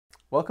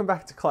Welcome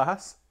back to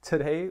class.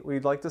 Today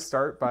we'd like to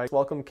start by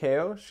welcome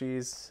Ko.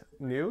 She's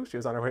new. She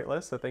was on our wait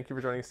list, so thank you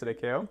for joining us today,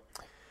 Ko.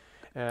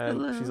 And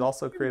Hello. she's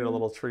also created a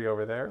little tree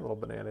over there, a little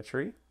banana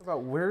tree.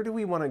 About where do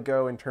we want to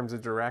go in terms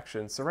of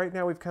direction? So right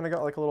now we've kind of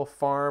got like a little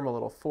farm, a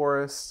little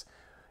forest.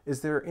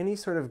 Is there any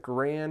sort of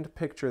grand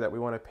picture that we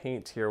want to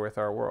paint here with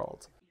our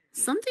world?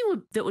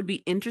 Something that would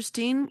be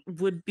interesting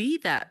would be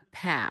that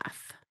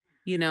path,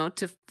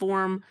 to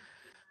form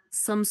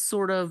some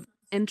sort of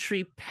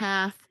entry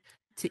path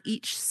to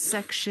each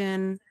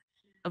section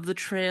of the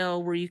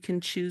trail where you can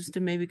choose to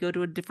maybe go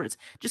to a different,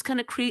 just kind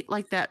of create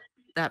like that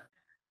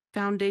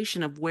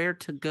foundation of where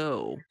to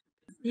go.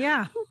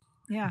 Yeah.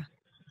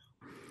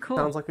 Cool.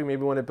 Sounds like we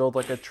maybe want to build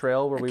like a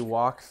trail where we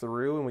walk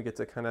through and we get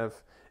to kind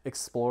of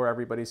explore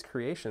everybody's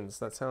creations.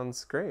 That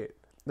sounds great.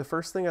 The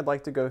first thing I'd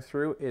like to go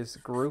through is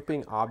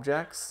grouping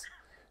objects.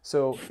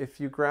 So if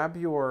you grab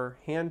your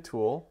hand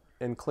tool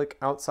and click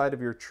outside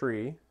of your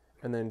tree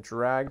and then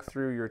drag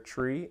through your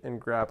tree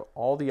and grab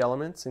all the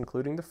elements,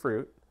 including the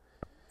fruit,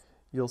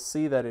 you'll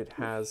see that it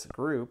has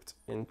grouped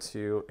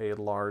into a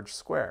large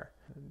square.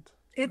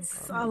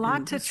 It's a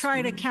lot to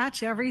try to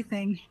catch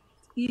everything.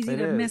 Easy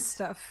to miss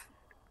stuff.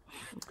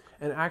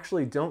 And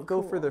actually, don't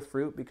go for the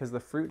fruit because the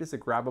fruit is a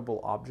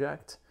grabbable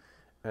object.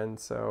 And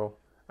so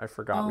I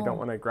forgot, we don't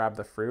want to grab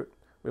the fruit.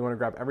 We want to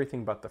grab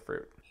everything but the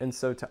fruit. And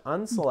so to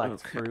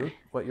unselect fruit,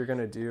 what you're going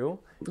to do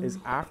is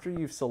after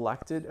you've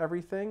selected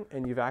everything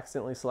and you've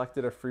accidentally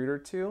selected a fruit or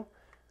two,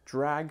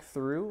 drag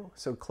through.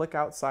 So click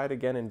outside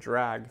again and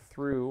drag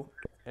through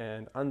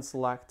and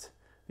unselect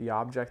the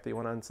object that you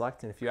want to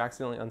unselect. And if you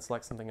accidentally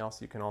unselect something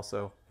else, you can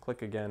also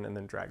click again and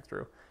then drag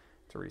through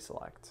to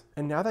reselect.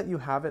 And now that you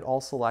have it all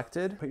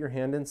selected, put your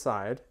hand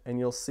inside and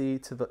you'll see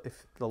to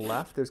the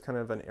left, there's kind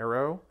of an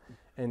arrow,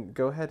 and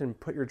go ahead and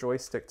put your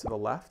joystick to the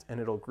left and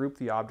it'll group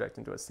the object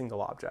into a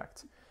single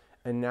object.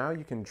 And now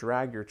you can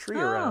drag your tree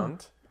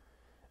around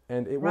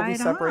and it will be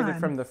separated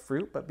from the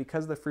fruit, but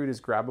because the fruit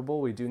is grabbable,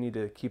 we do need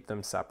to keep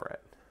them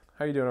separate.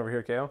 How are you doing over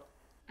here, Ko?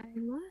 I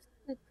lost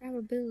the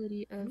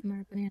grabbability of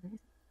my bananas.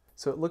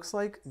 So it looks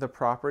like the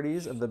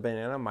properties of the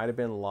banana might have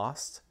been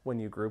lost when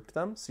you grouped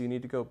them. So you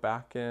need to go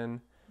back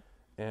in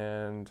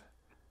and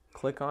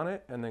click on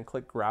it and then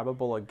click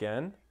grabbable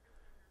again.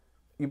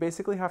 You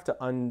basically have to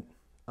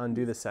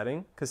undo the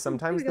setting because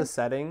sometimes the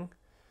setting,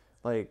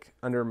 like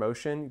under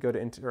motion, you go to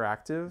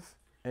interactive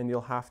and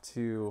you'll have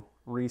to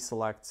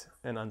reselect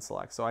and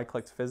unselect. So I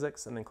clicked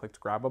physics and then clicked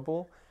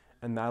grabbable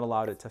and that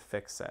allowed it to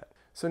fix it.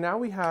 So now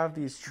we have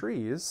these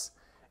trees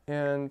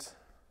and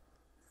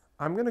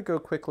I'm going to go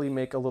quickly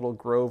make a little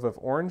grove of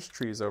orange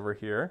trees over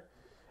here.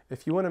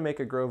 If you want to make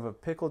a grove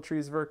of pickle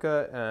trees,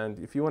 Verka, and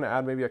if you want to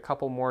add maybe a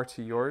couple more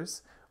to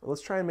yours,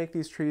 let's try and make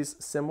these trees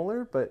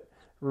similar, but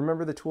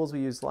remember the tools we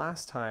used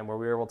last time where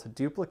we were able to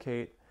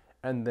duplicate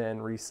and then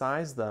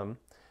resize them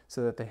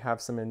so that they have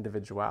some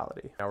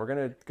individuality. Now we're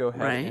going to go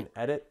ahead and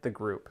edit the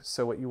group.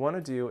 So what you want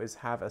to do is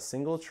have a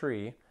single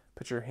tree,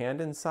 put your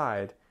hand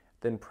inside,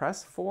 then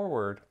press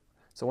forward.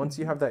 So once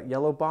you have that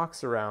yellow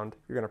box around,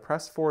 you're going to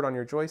press forward on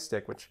your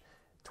joystick, which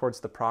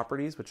towards the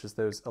properties, which is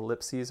those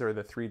ellipses or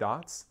the 3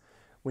 dots.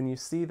 When you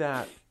see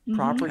that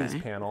properties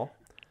panel,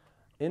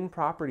 in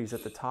properties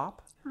at the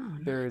top,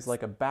 there is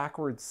like a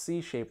backwards C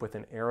shape with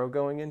an arrow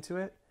going into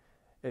it.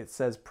 It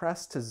says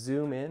press to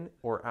zoom in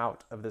or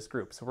out of this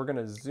group. So we're going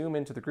to zoom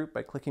into the group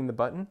by clicking the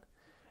button.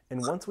 And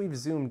once we've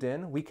zoomed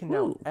in, we can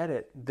now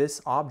edit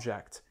this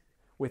object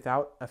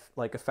without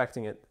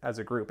affecting it as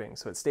a grouping.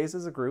 So it stays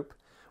as a group.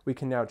 We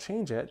can now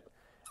change it.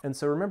 And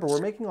so remember,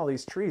 we're making all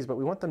these trees, but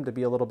we want them to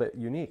be a little bit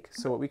unique.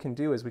 So what we can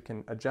do is we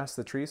can adjust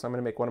the tree. So I'm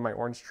going to make one of my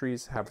orange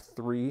trees have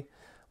 3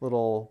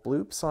 little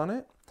bloops on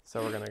it.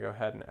 So we're going to go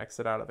ahead and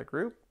exit out of the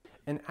group.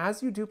 And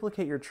as you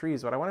duplicate your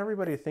trees, what I want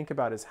everybody to think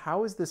about is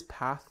how is this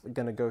path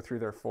going to go through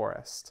their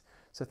forest?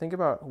 So think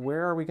about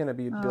where are we going to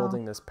be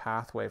building this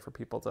pathway for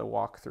people to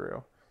walk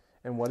through?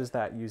 And what is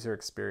that user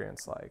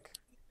experience like?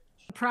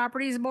 The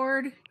properties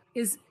board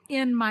is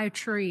in my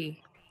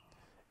tree.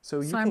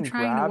 So I'm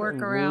trying to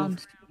work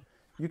around.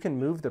 You can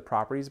move the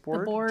properties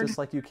board, just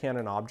like you can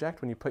an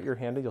object. When you put your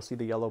hand in, you'll see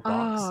the yellow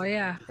box. Oh,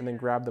 yeah. And then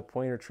grab the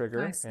pointer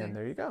trigger, and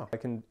there you go. I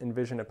can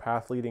envision a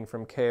path leading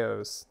from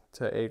Ko's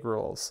to egg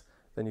rolls.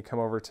 Then you come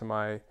over to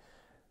my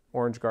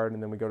orange garden,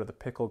 and then we go to the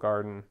pickle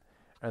garden,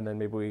 and then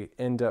maybe we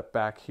end up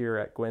back here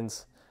at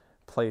Gwen's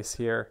place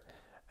here.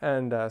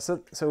 And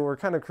so we're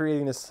kind of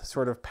creating this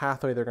sort of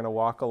pathway they're going to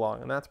walk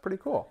along, and that's pretty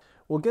cool.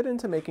 We'll get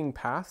into making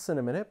paths in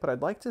a minute, but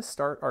I'd like to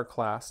start our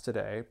class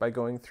today by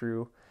going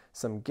through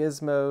some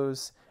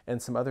gizmos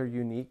and some other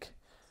unique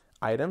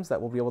items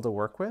that we'll be able to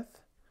work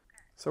with.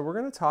 So we're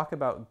going to talk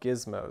about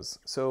gizmos.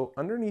 So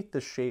underneath the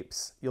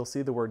shapes, you'll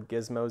see the word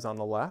gizmos on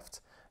the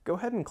left. Go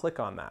ahead and click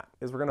on that,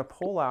 because we're going to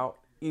pull out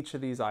each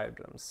of these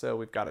items. So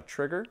we've got a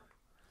trigger,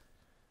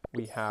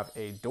 we have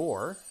a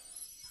door.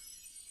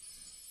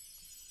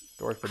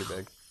 Door's pretty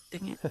big.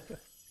 Dang it.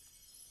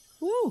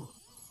 Woo!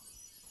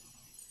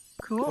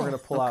 Cool. We're going to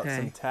pull out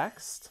some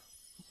text.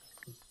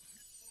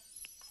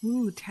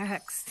 Ooh,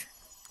 text.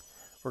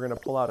 We're going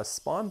to pull out a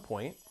spawn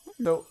point.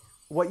 So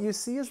what you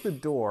see is the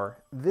door.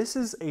 This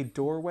is a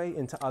doorway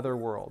into other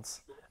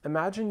worlds.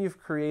 Imagine you've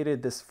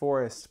created this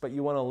forest, but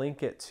you want to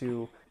link it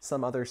to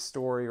some other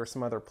story or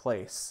some other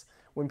place.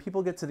 When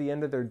people get to the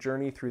end of their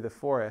journey through the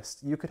forest,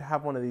 you could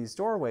have one of these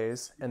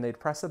doorways and they'd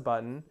press a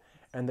button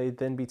and they'd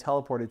then be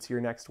teleported to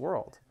your next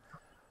world.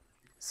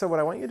 So what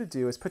I want you to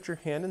do is put your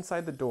hand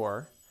inside the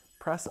door,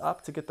 press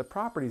up to get the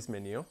properties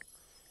menu,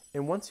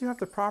 and once you have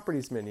the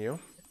properties menu,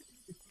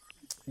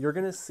 you're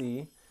going to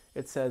see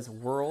it says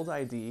World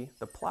ID,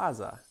 the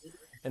plaza,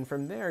 and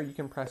from there you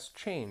can press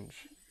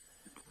change.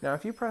 Now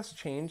if you press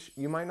change,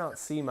 you might not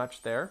see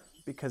much there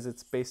because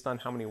it's based on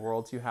how many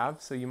worlds you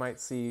have, so you might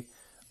see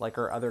like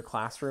our other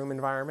classroom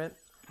environment.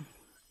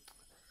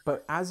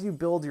 But as you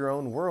build your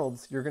own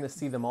worlds, you're going to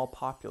see them all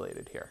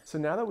populated here. So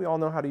now that we all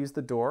know how to use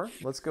the door,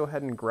 let's go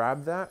ahead and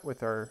grab that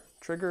with our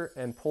trigger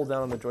and pull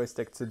down on the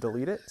joystick to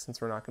delete it, since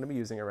we're not going to be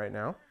using it right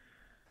now.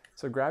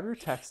 So grab your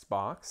text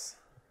box,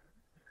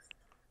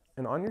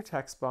 and on your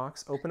text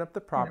box, open up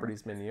the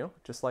properties menu,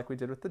 just like we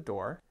did with the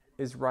door,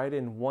 is write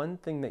in one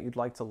thing that you'd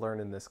like to learn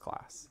in this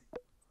class.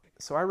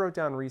 So I wrote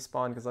down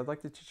respawn because I'd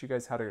like to teach you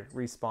guys how to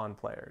respawn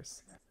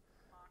players.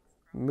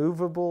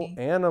 Movable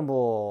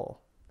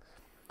animal.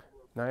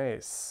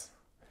 Nice.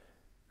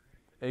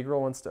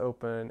 Eggroll wants to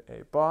open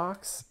a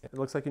box. It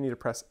looks like you need to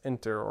press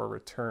enter or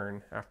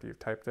return after you've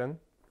typed in.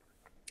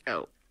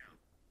 Oh.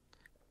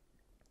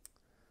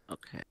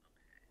 Okay.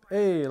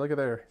 Hey, look at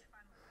there.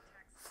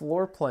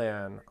 Floor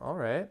plan. All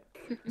right.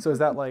 So is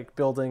that like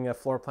building a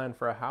floor plan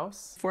for a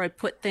house? Before I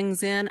put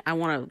things in, I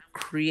want to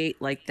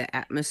create like the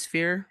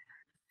atmosphere.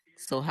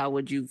 So how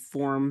would you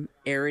form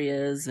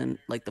areas and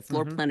like the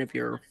floor plan of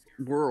your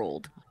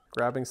world?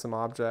 Grabbing some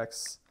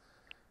objects.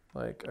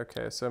 Like,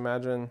 okay, so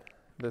imagine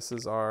this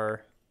is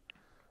our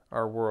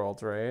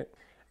world, right?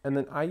 And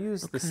then I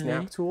use the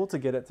snap tool to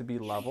get it to be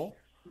level.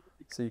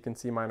 So you can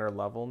see mine are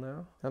level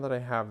now. Now that I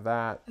have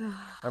that,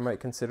 I might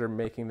consider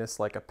making this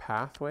like a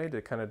pathway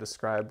to kind of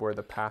describe where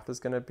the path is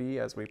going to be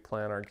as we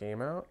plan our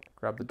game out.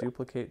 Grab the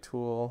duplicate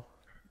tool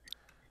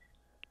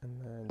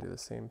and then do the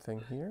same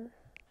thing here.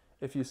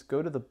 If you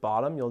go to the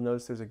bottom, you'll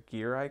notice there's a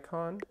gear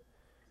icon.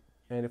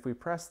 And if we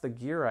press the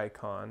gear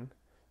icon,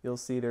 you'll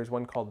see there's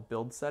one called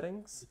build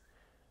settings.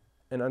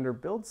 And under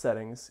build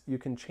settings, you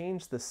can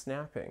change the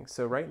snapping.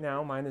 So right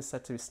now mine is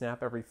set to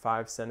snap every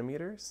 5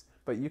 centimeters,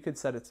 but you could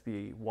set it to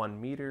be 1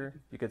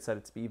 meter. You could set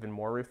it to be even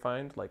more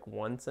refined, like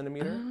 1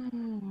 centimeter.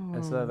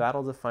 And so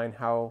that'll define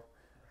how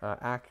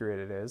accurate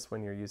it is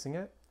when you're using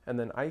it. And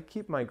then I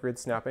keep my grid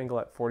snap angle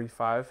at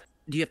 45.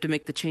 Do you have to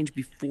make the change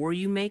before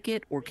you make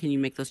it, or can you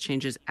make those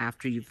changes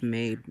after you've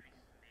made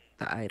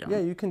the item? Yeah,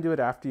 you can do it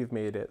after you've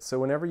made it. So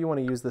whenever you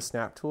want to use the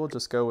snap tool,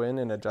 just go in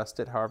and adjust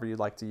it however you'd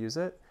like to use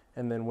it.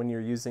 And then when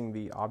you're using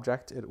the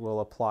object, it will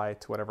apply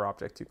to whatever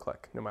object you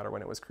click, no matter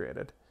when it was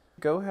created.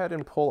 Go ahead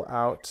and pull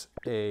out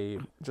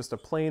just a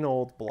plain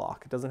old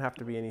block. It doesn't have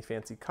to be any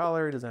fancy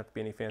color, it doesn't have to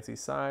be any fancy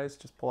size,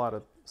 just pull out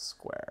a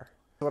square.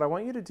 So what I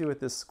want you to do with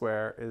this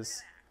square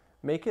is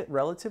make it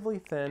relatively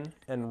thin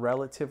and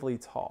relatively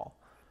tall.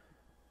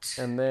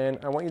 And then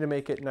I want you to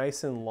make it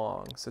nice and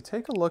long. So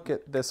take a look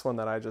at this one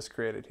that I just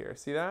created here.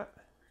 See that?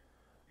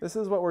 This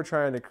is what we're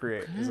trying to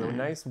create, is a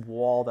nice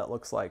wall that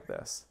looks like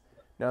this.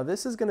 Now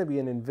this is going to be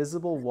an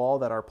invisible wall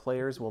that our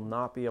players will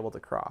not be able to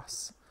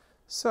cross.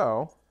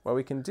 So what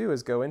we can do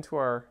is go into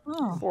our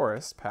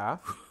forest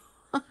path.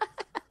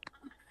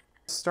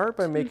 Start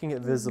by making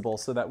it visible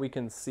so that we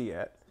can see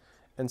it.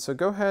 And so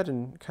go ahead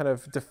and kind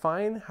of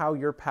define how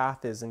your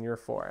path is in your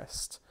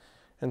forest.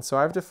 And so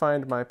I've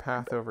defined my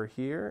path over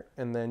here,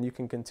 and then you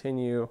can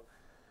continue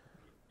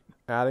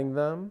adding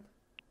them.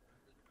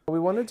 What we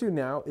want to do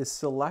now is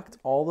select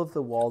all of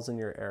the walls in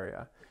your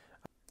area.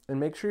 And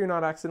make sure you're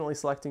not accidentally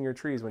selecting your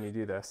trees when you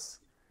do this.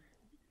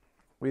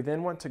 We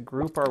then want to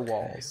group our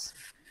walls.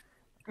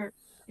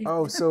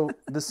 Oh, so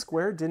the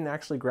square didn't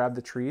actually grab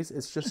the trees.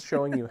 It's just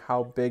showing you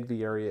how big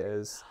the area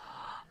is.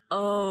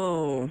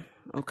 Oh,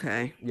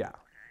 okay. Yeah.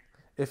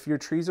 If your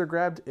trees are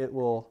grabbed, it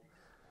will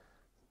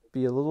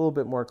be a little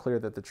bit more clear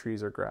that the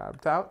trees are grabbed.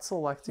 Without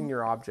selecting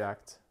your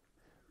object,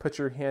 put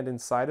your hand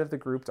inside of the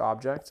grouped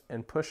object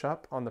and push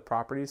up on the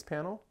properties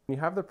panel. When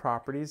you have the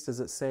properties, does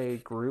it say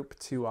group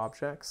 2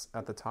 objects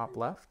at the top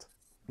left?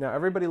 Now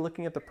everybody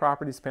looking at the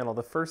properties panel,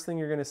 the first thing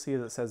you're going to see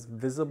is it says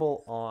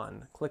visible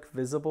on. Click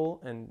visible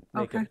and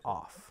make it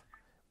off.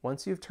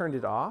 Once you've turned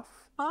it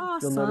off,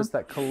 you'll notice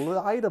that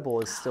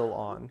collidable is still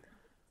on.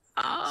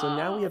 So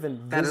now we have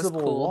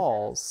invisible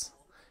walls.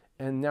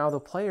 And now the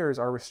players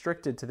are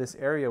restricted to this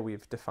area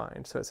we've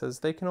defined. So it says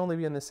they can only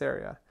be in this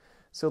area.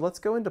 So let's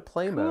go into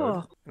play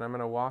mode. And I'm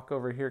going to walk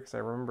over here because I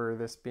remember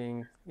this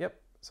being,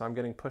 so I'm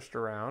getting pushed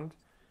around.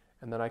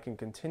 And then I can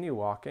continue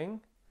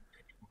walking.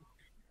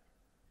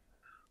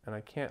 And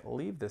I can't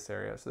leave this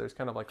area. So there's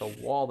kind of like a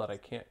wall that I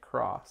can't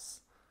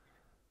cross.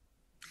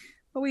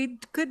 But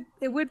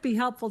it would be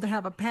helpful to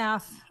have a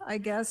path, I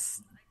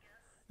guess.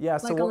 Yeah,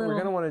 so what we're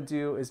going to want to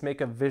do is make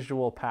a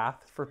visual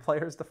path for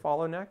players to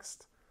follow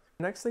next.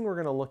 The next thing we're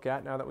going to look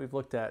at, now that we've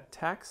looked at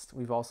text,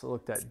 we've also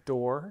looked at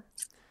door,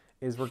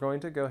 is we're going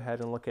to go ahead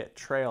and look at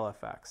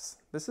TrailFX.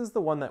 This is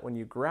the one that when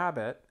you grab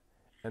it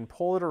and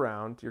pull it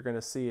around, you're going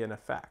to see an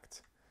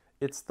effect.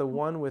 It's the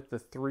one with the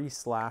 3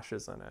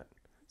 slashes in it.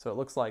 So it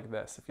looks like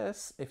this.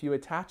 If you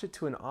attach it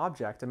to an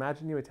object,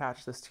 imagine you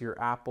attach this to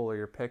your apple or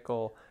your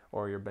pickle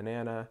or your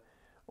banana,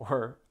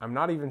 or I'm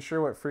not even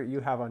sure what fruit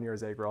you have on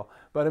yours, Agril,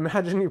 but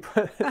imagine you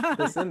put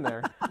this in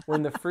there.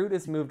 When the fruit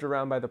is moved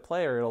around by the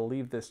player, it'll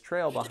leave this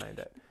trail behind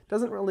it.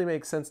 Doesn't really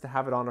make sense to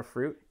have it on a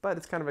fruit, but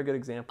it's kind of a good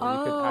example.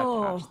 You could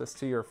attach this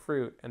to your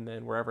fruit, and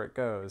then wherever it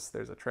goes,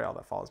 there's a trail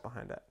that follows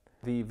behind it.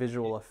 The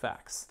visual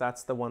effects,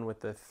 that's the one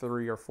with the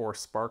 3 or 4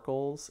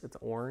 sparkles. It's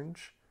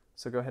orange.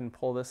 So go ahead and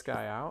pull this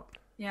guy out.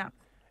 Yeah.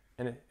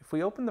 And if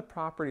we open the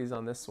properties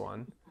on this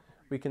one,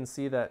 we can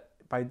see that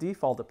by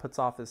default, it puts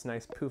off this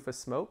nice poof of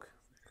smoke.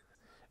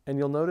 And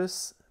you'll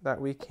notice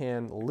that we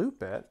can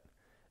loop it.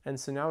 And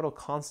so now it'll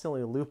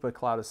constantly loop a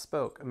cloud of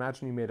smoke.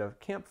 Imagine you made a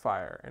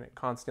campfire and it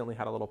constantly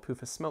had a little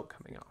poof of smoke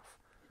coming off.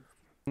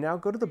 Now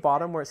go to the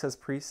bottom where it says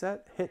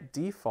preset, hit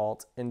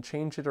default, and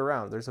change it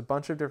around. There's a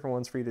bunch of different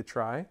ones for you to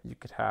try. You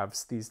could have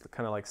these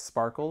kind of like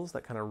sparkles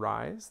that kind of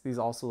rise. These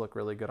also look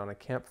really good on a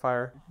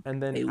campfire.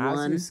 And then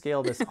as you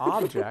scale this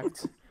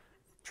object,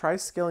 try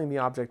scaling the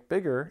object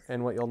bigger,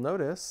 and what you'll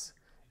notice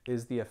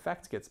is the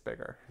effect gets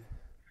bigger.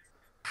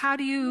 How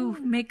do you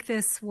make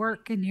this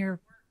work in your...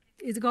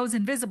 It goes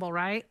invisible,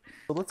 right?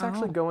 So let's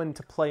actually go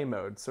into play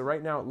mode. So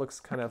right now it looks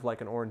kind of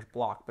like an orange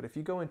block, but if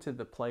you go into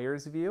the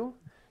player's view,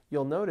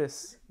 you'll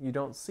notice you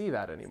don't see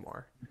that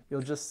anymore.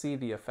 You'll just see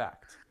the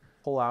effect.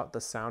 Pull out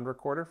the sound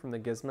recorder from the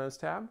Gizmos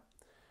tab.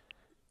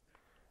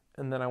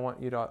 And then I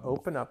want you to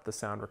open up the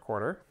sound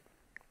recorder.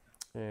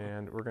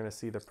 And we're going to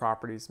see the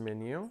properties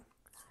menu.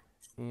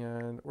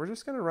 And we're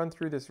just going to run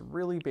through this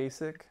really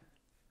basic.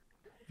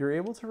 You're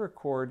able to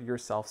record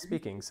yourself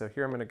speaking. So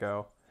here I'm going to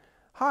go,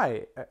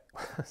 hi.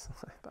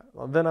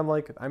 Well, then I'm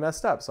like, I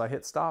messed up. So I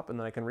hit stop and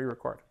then I can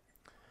re-record.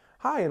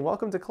 Hi, and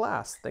welcome to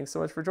class. Thanks so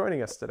much for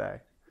joining us today.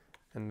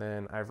 And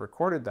then I've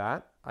recorded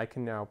that. I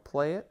can now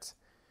play it,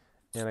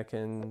 and I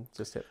can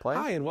just hit play.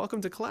 Hi, and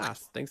welcome to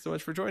class. Thanks so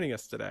much for joining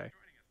us today.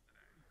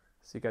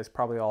 So you guys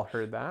probably all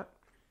heard that.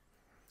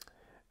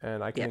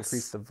 And I can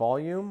increase the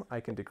volume. I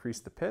can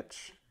decrease the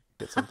pitch.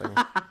 Get something.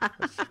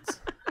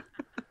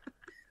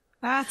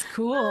 That's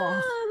cool.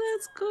 Oh,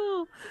 that's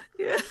cool.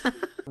 Yeah.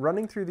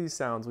 Running through these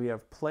sounds, we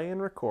have play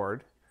and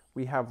record.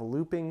 We have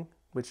looping,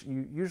 which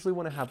you usually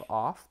want to have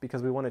off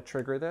because we want to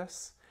trigger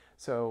this.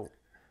 So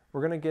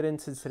we're going to get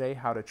into today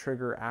how to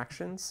trigger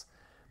actions,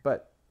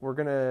 but we're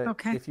going to,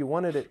 if you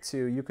wanted it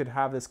to, you could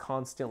have this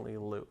constantly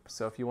loop.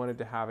 So if you wanted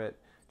to have it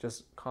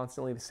just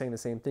constantly saying the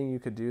same thing, you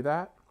could do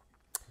that.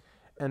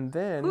 And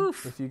then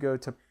if you go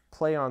to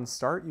play on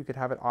start, you could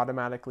have it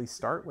automatically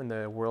start when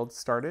the world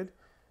started.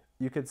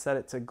 You could set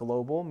it to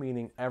global,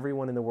 meaning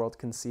everyone in the world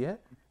can see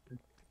it.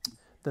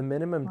 The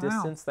minimum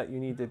distance that you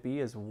need to be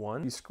is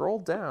 1. You scroll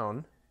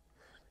down,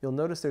 you'll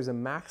notice there's a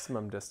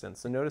maximum distance.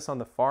 So notice on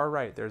the far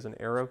right, there's an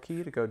arrow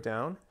key to go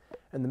down.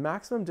 And the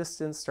maximum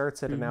distance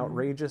starts at an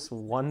outrageous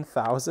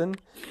 1,000.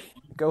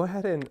 Go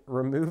ahead and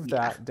remove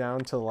that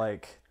down to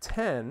like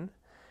 10.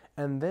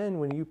 And then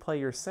when you play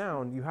your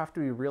sound, you have to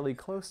be really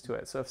close to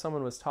it. So if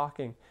someone was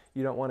talking,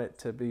 you don't want it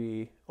to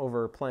be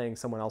overplaying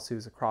someone else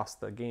who's across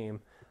the game,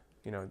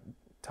 you know,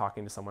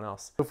 talking to someone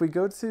else. If we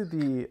go to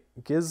the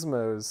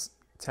Gizmos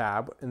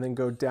tab and then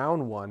go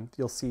down one,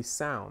 you'll see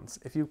sounds.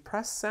 If you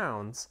press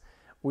sounds,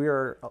 we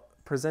are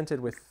presented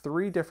with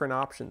 3 different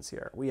options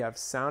here. We have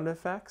sound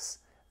effects,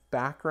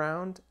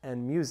 background,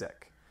 and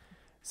music.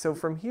 So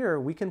from here,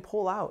 we can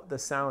pull out the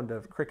sound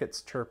of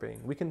crickets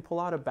chirping. We can pull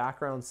out a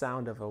background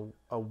sound of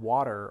a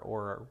water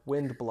or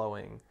wind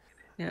blowing.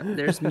 Yeah,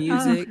 there's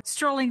music.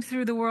 Strolling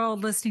through the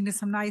world, listening to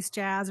some nice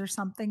jazz or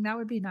something. That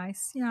would be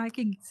nice. Yeah, I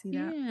can see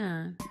that.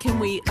 Yeah. Can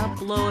we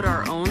upload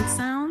our own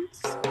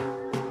sounds?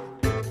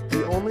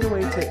 The only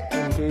way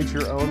to engage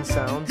your own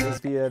sounds is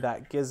via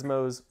that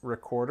Gizmos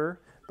recorder.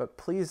 But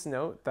please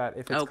note that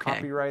if it's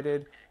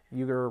copyrighted,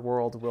 your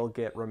world will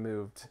get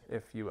removed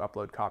if you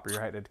upload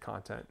copyrighted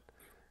content.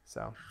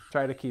 So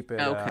try to keep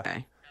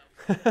it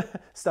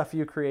stuff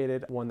you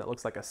created. One that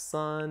looks like a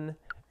sun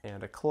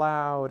and a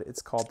cloud.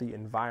 It's called the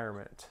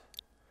environment.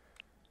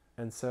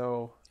 And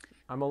so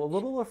I'm a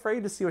little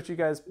afraid to see what you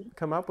guys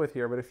come up with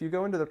here. But if you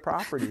go into the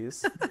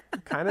properties,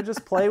 kind of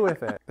just play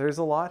with it. There's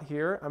a lot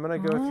here. I'm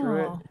going to go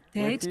through it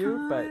with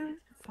you.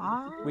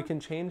 But we can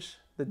change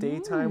the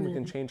daytime. We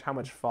can change how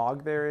much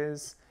fog there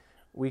is.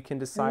 We can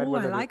decide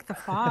whether... I like the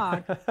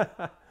fog.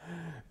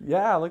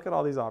 Yeah, look at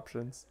all these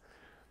options.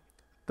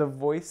 The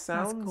voice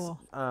sounds... That's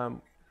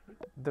cool.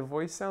 The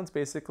voice sounds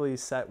basically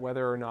set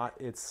whether or not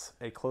it's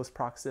a close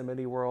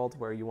proximity world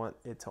where you want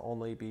it to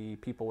only be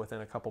people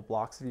within a couple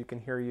blocks of you can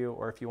hear you,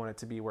 or if you want it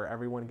to be where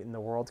everyone in the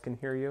world can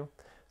hear you.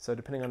 So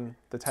depending on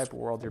the type of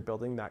world you're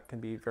building, that can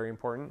be very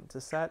important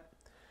to set.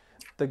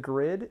 The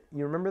grid,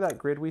 you remember that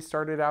grid we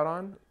started out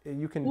on?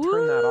 You can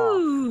turn that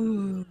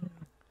off.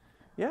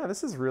 Yeah,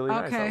 this is really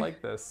nice. I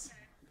like this.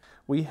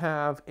 We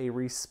have a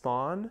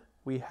respawn,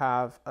 we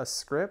have a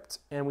script,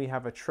 and we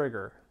have a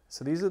trigger.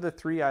 So these are the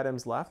 3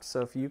 items left.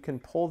 So if you can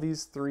pull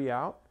these 3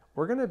 out,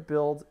 we're going to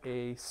build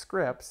a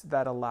script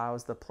that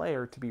allows the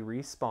player to be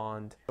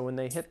respawned. So when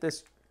they hit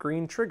this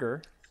green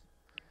trigger,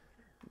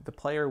 the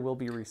player will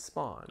be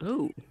respawned.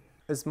 Ooh.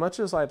 As much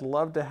as I'd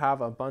love to have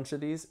a bunch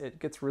of these, it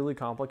gets really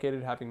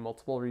complicated having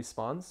multiple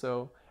respawns.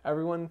 So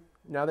everyone,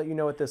 now that you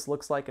know what this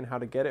looks like and how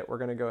to get it, we're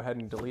going to go ahead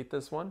and delete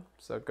this one.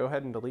 So go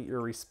ahead and delete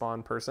your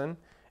respawn person.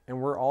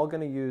 And we're all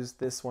going to use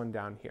this one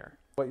down here.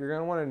 What you're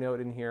going to want to note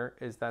in here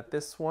is that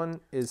this one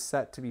is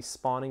set to be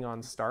spawning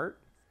on start,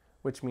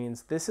 which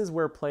means this is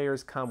where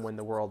players come when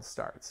the world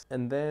starts.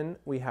 And then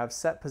we have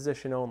set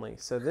position only.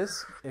 So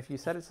this, if you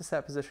set it to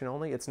set position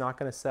only, it's not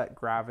going to set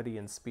gravity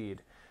and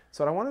speed.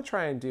 So what I want to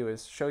try and do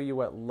is show you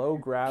what low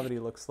gravity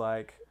looks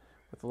like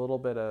with a little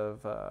bit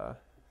of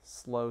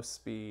slow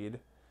speed.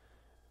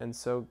 And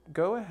so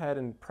go ahead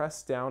and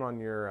press down on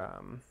your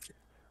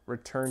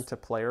return to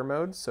player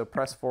mode. So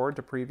press forward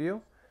to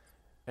preview.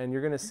 And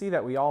you're going to see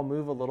that we all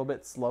move a little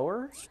bit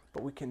slower,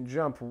 but we can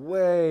jump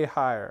way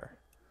higher.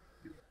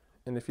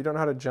 And if you don't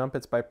know how to jump,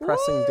 it's by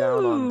pressing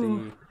down on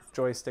the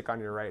joystick on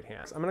your right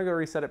hand. So I'm going to go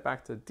reset it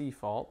back to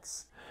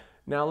defaults.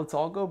 Now let's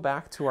all go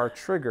back to our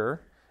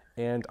trigger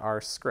and our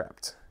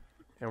script.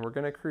 And we're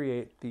going to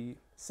create the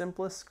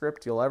simplest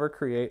script you'll ever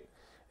create.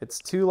 It's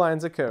 2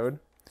 lines of code.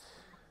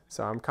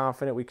 So I'm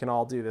confident we can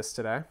all do this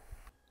today.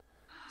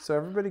 So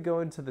everybody go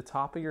into the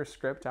top of your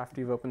script after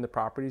you've opened the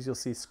properties. You'll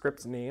see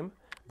script name.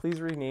 Please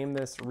rename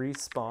this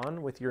respawn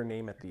with your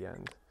name at the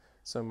end.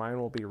 So mine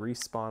will be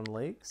respawn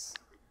lakes.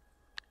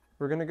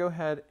 We're going to go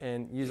ahead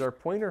and use our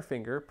pointer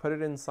finger, put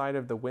it inside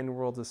of the when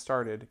world has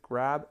started,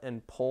 grab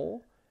and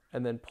pull,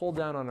 and then pull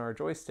down on our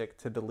joystick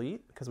to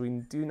delete, because we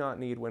do not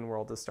need when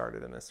world has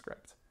started in this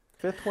script.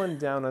 5th one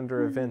down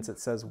under events, it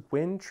says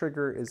when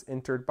trigger is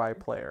entered by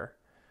player.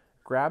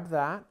 Grab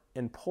that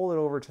and pull it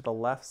over to the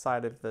left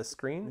side of the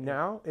screen.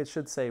 Now it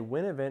should say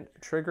when event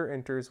trigger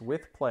enters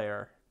with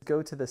player.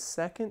 Go to the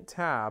second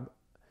tab,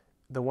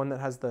 the one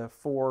that has the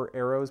 4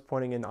 arrows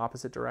pointing in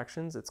opposite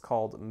directions. It's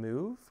called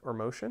move or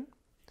motion.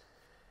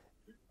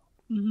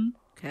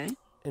 Okay.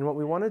 And what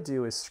we want to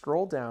do is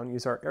scroll down,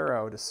 use our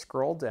arrow to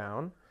scroll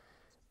down,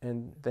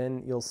 and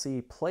then you'll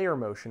see player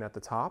motion at the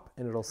top,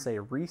 and it'll say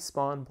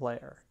respawn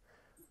player.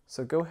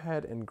 So go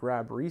ahead and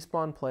grab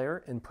respawn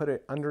player and put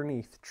it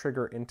underneath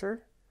trigger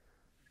enter.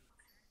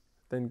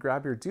 Then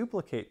grab your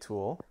duplicate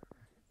tool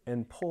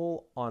and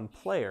pull on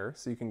player,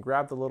 so you can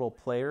grab the little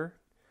player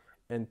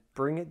and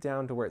bring it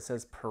down to where it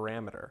says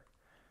parameter.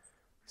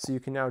 So you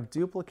can now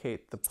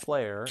duplicate the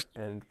player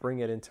and bring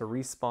it into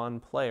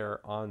respawn player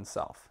on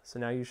self. So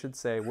now you should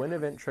say when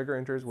event trigger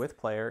enters with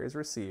player is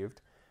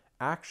received,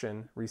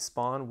 action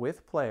respawn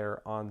with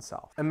player on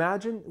self.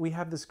 Imagine we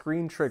have this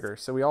green trigger.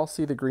 So we all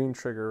see the green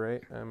trigger,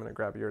 right? I'm going to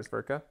grab yours,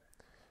 Verka.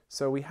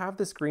 So we have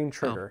this green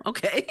trigger. Oh,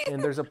 okay.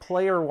 And there's a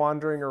player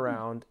wandering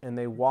around and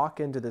they walk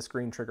into this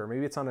green trigger.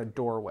 Maybe it's on a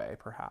doorway,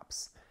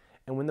 perhaps.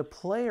 And when the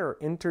player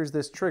enters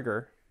this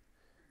trigger,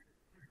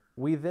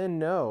 we then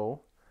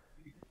know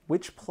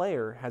which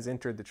player has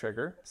entered the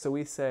trigger. So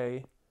we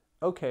say,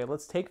 okay,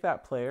 let's take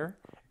that player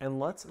and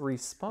let's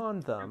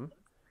respawn them.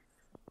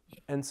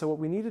 And so what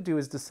we need to do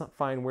is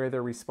define where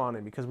they're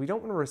respawning, because we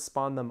don't want to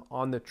respawn them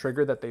on the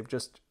trigger that they've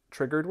just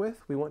triggered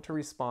with. We want to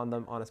respawn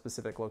them on a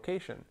specific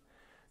location.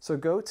 So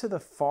go to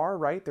the far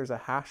right, there's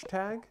a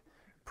hashtag,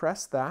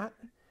 press that,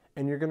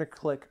 and you're going to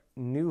click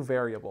new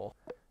variable.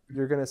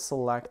 You're going to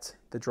select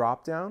the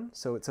drop down.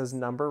 So it says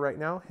number right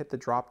now, hit the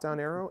drop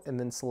down arrow and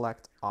then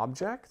select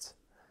object.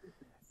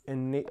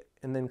 And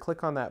then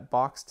click on that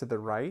box to the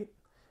right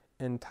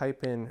and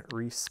type in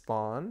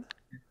respawn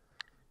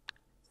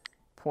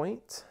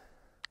point,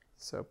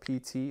 so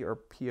PT or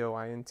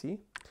POINT,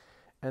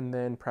 and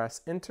then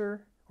press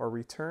enter or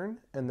return,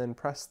 and then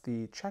press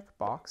the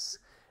checkbox,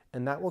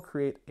 and that will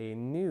create a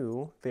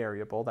new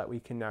variable that we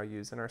can now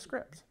use in our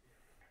script.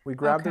 We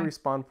grab the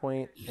respawn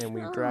point and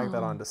we drag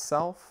that onto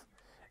self,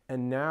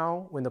 and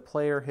now when the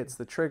player hits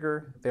the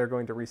trigger, they're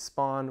going to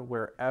respawn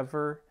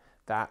wherever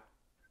that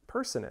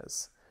person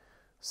is.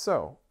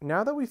 So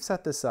now that we've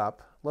set this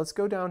up, let's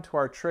go down to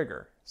our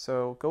trigger.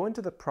 So go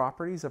into the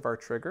properties of our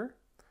trigger,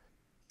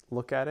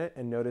 look at it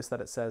and notice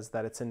that it says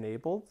that it's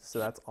enabled, so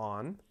that's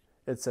on.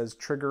 It says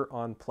trigger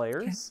on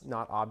players,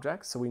 not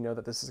objects, so we know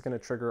that this is going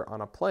to trigger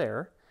on a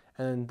player.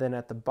 And then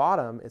at the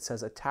bottom it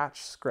says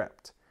attach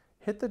script.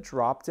 Hit the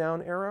drop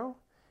down arrow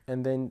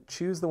and then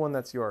choose the one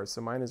that's yours.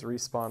 So mine is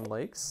respawn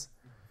lakes.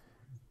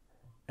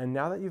 And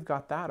now that you've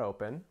got that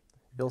open,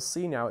 you'll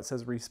see now it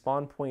says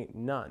respawn point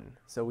none.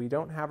 So we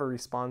don't have a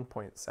respawn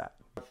point set.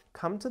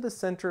 Come to the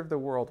center of the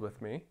world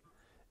with me,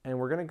 and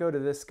we're going to go to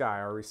this guy,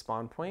 our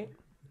respawn point.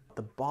 At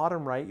the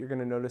bottom right, you're going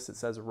to notice it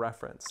says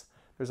reference.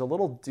 There's a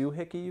little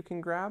doohickey you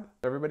can grab.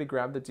 Everybody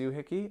grab the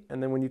doohickey,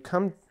 and then when you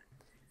come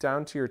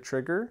down to your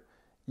trigger,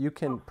 you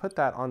can put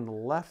that on the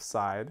left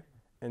side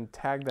and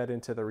tag that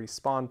into the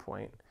respawn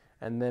point,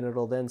 and then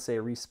it'll then say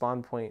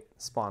respawn point,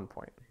 spawn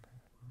point.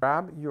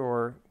 Grab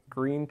your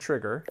green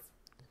trigger,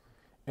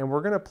 and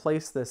we're going to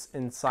place this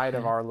inside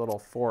of our little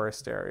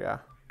forest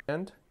area.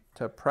 And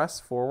to press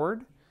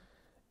forward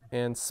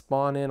and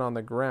spawn in on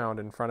the ground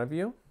in front of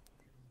you.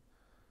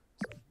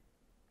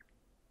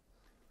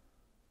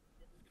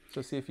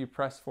 So see if you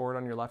press forward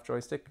on your left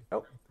joystick.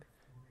 Oh,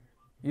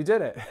 you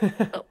did it.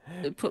 Oh,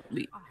 it put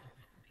me.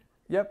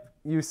 Yep,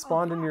 you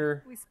spawned in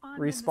your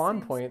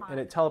respawn point and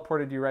it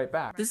teleported you right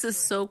back. This is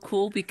so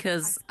cool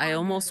because I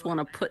almost want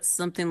to put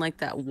something like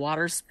that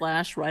water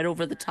splash right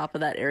over the top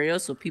of that area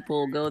so people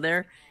will go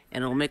there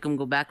and it'll make them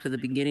go back to the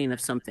beginning of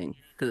something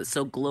because it's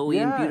so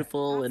glowy and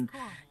beautiful and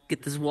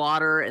get this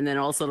water and then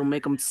also it'll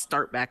make them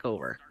start back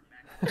over.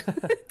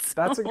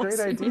 That's a great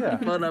idea.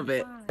 Fun of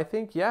it. I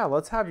think, yeah,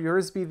 let's have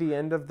yours be the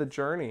end of the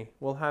journey.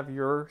 We'll have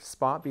your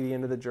spot be the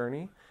end of the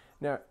journey.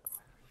 Now,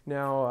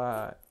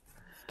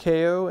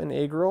 KO and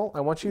Agril,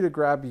 I want you to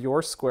grab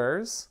your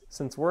squares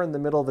since we're in the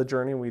middle of the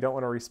journey and we don't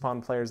want to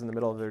respawn players in the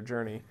middle of their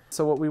journey.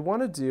 So what we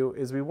want to do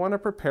is we want to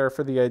prepare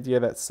for the idea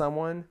that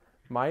someone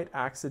might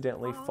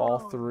accidentally fall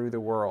through the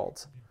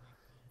world.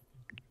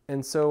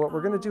 And so what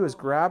we're going to do is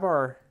grab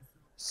our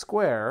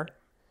square,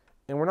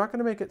 and we're not going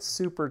to make it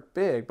super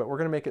big, but we're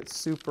going to make it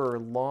super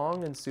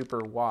long and super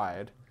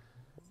wide.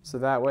 So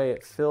that way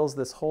it fills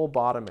this whole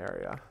bottom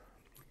area.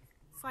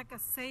 It's like a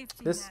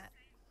safety net.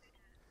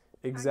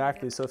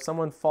 Exactly. So if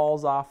someone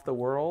falls off the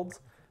world,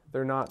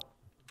 they're not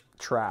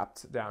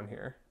trapped down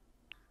here.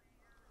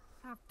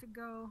 Have to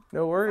go.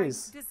 No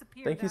worries.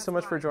 Thank you so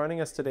much for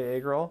joining us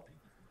today, Agril.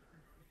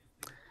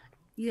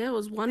 Yeah, it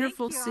was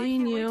wonderful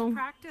seeing you. I can't wait to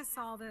practice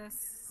all this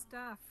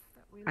stuff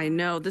that we I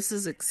know. This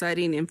is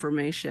exciting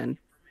information.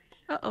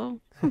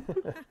 Uh-oh.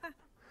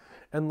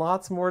 And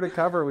lots more to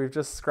cover. We've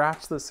just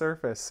scratched the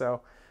surface.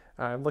 So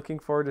I'm looking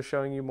forward to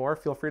showing you more.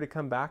 Feel free to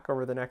come back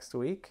over the next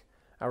week.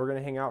 We're going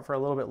to hang out for a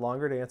little bit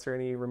longer to answer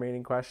any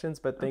remaining questions,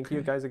 but thank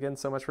you guys again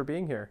so much for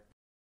being here.